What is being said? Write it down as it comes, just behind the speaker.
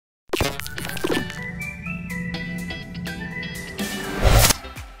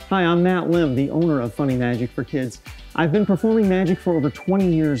Hi, I'm Matt Lim, the owner of Funny Magic for Kids. I've been performing magic for over 20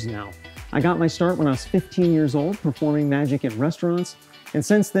 years now. I got my start when I was 15 years old, performing magic in restaurants, and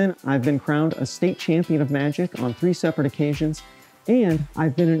since then I've been crowned a state champion of magic on 3 separate occasions, and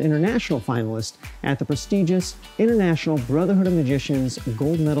I've been an international finalist at the prestigious International Brotherhood of Magicians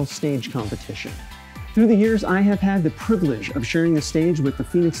Gold Medal Stage Competition. Through the years, I have had the privilege of sharing the stage with the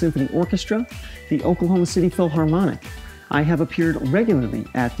Phoenix Symphony Orchestra, the Oklahoma City Philharmonic. I have appeared regularly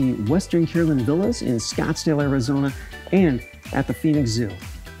at the Western Kierland Villas in Scottsdale, Arizona, and at the Phoenix Zoo.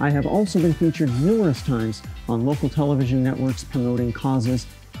 I have also been featured numerous times on local television networks promoting causes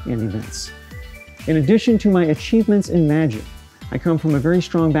and events. In addition to my achievements in magic, I come from a very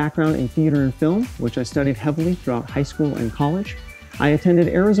strong background in theater and film, which I studied heavily throughout high school and college. I attended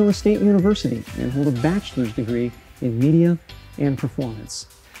Arizona State University and hold a bachelor's degree in media and performance.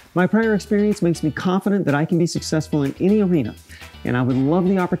 My prior experience makes me confident that I can be successful in any arena, and I would love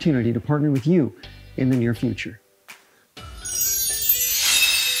the opportunity to partner with you in the near future.